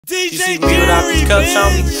You see me without these cuffs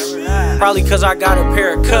on me? Probably cause I got a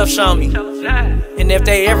pair of cuffs on me. And if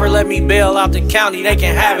they ever let me bail out the county, they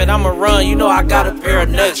can have it, I'ma run. You know I got a pair of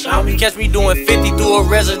nuts on me. Catch me doing 50 through a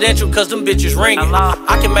residential cause them bitches ringing.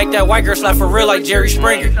 I can make that white girl slap for real like Jerry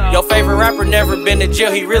Springer. Your favorite rapper never been to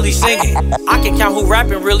jail, he really singing. I can count who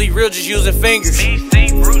rapping really real just using fingers.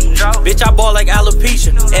 Bitch, I ball like alopecia.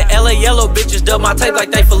 And LA yellow bitches dub my tape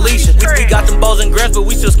like they Felicia. We got them bows and grants, but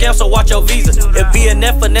we still scam, so watch your visa. If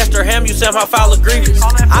BNF finessed or ham, you somehow file a grievance.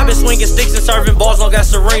 I been swinging sticks and serving balls long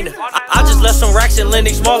as Serena. I just left some racks in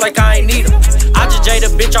Lennox Small like I ain't need them. I just Jada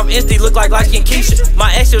bitch off Insta, look like light-skinned Keisha.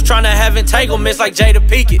 My ex was tryna have entanglements like Jada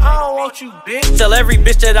Pinkett. I don't want you, bitch. Tell every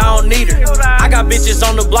bitch that I don't need her. I got bitches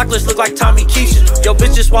on the block list, look like Tommy Keisha. Yo,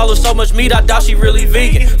 bitch just swallow so much meat, I doubt she really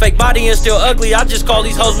vegan. Fake body and still ugly, I just call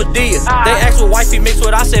these hoes Medea. They ask what wifey mixed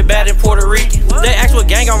with, I said bad in Puerto Rican. They ask what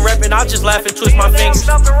gang I'm reppin', I just laugh and twist my fingers.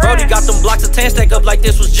 Brody got them blocks of 10 stack up like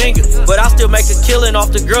this was Jenga. But I still make a killing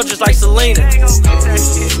off the girl just like Selena.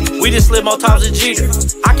 We just slid more times than Jeter.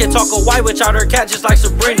 I can talk a white witch out her cat just like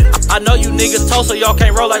Sabrina. I know you niggas told so y'all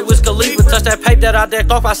can't roll like Wiz Khalifa. Touch that pape that I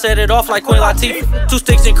decked off, I set it off like Queen Latifah. 2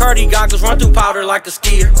 sticks and Cardi goggles, run through powder like a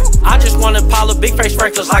skier. I just wanna pile a big face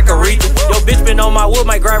sprinklers like Aretha. Yo bitch been on my wood,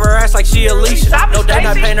 might grab her ass like she Alicia. No they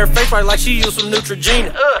not paint her face right like she used some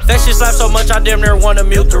Neutrogena. That shit slap so much I damn near wanna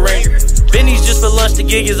mute the ringer. Benny's just for lunch, the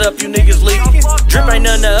gig is up, you niggas leaking. Drip ain't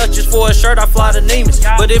nothing to us, just for a shirt I fly to Neiman's.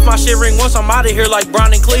 But if my shit ring once, I'm out of here like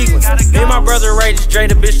Brown in Cleveland. Me and my brother Ray just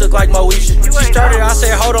Jada bitch look like Moesha. She started, I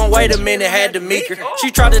said hold on, wait a minute, had to meet her. She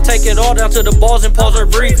tried to take it all down to the balls and pause her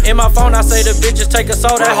breathe. In my phone I say the bitches take a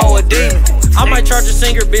soul, that hoe a demon. I might charge a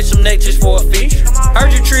singer bitch some neck just for a feature.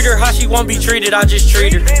 Heard you treat her how she won't be treated, I just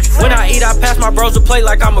treat her. When I eat I pass my bros a plate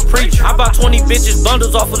like I'm a preacher. I bought 20 bitches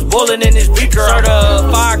bundles off was boiling in this beaker.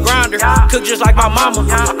 Certified grinder, cook just like my mama.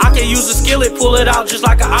 I can use a skillet, pull it out just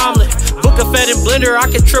like an omelet. Book a fed and blender,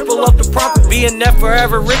 I can triple up the profit. BNF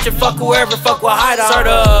forever rich and fuck whoever fuck with hideout.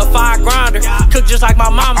 Certified grinder, cook just like my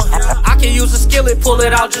mama. I can use a skillet, pull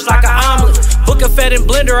it out just like an omelet. Book a fed and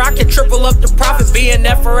blender, I can triple up the profit.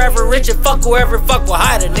 BNF forever rich and fuck whoever fuck with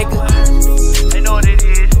hideout, nigga. They know what it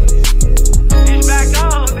is. It's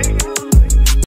back on.